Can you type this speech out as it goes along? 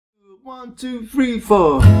1, 2, 3,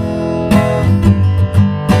 4.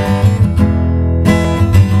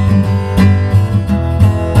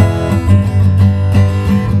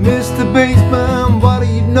 Mr. Bassman, what do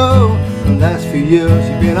you know? The last few years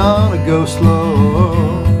you've been on a go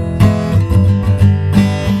slow.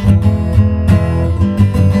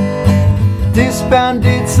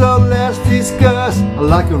 Disbanded, so let's discuss.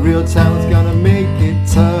 Like a real talent's gonna make it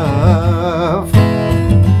tough.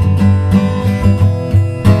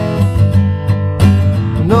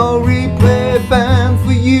 No replay band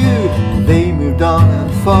for you. They moved on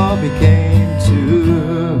and 4 became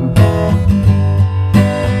 2.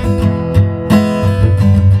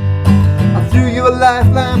 I threw you a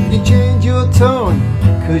lifeline, but you changed your tone,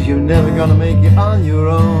 'cause you're never gonna make it on your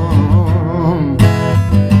own.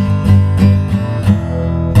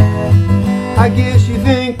 I guess you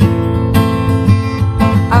think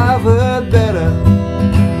I've heard better.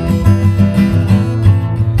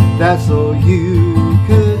 That's all you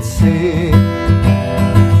could say.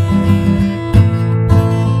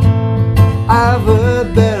 I've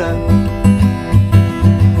heard better.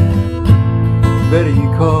 Better you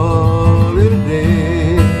call it a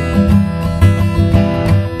day.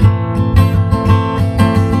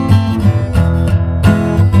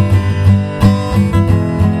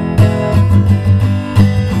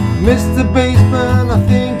 Mr. Bassman, I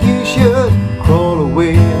think you should crawl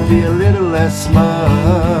away and be a little less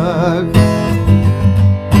smug.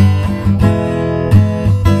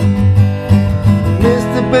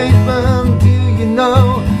 Mr. Bassman, do you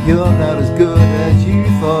know you're not as good as you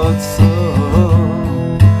thought so?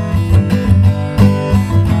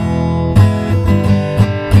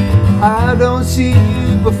 I don't see you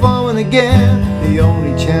performing again. The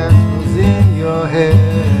only chance was in your head.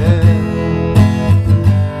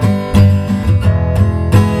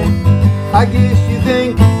 I guess you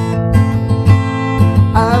think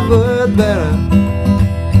I've heard better.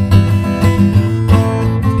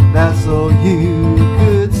 That's all you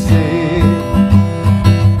could say.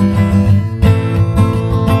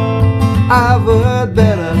 I've heard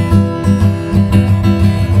better.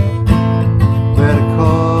 Better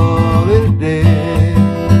call it a day.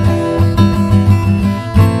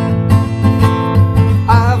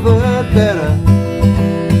 I've heard better.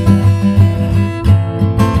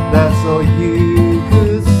 That's all you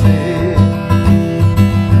could say.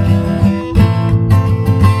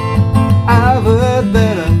 I've heard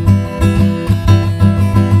better.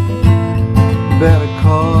 Better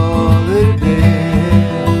call it a day.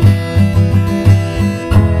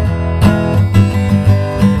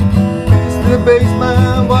 Mr.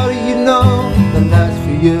 Bassman, what do you know? The last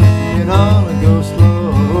few years you've been on a go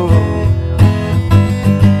slow.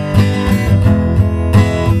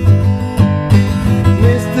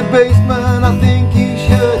 Mr. Bassman, I think you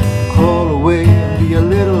should crawl away and be a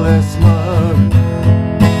little less smart.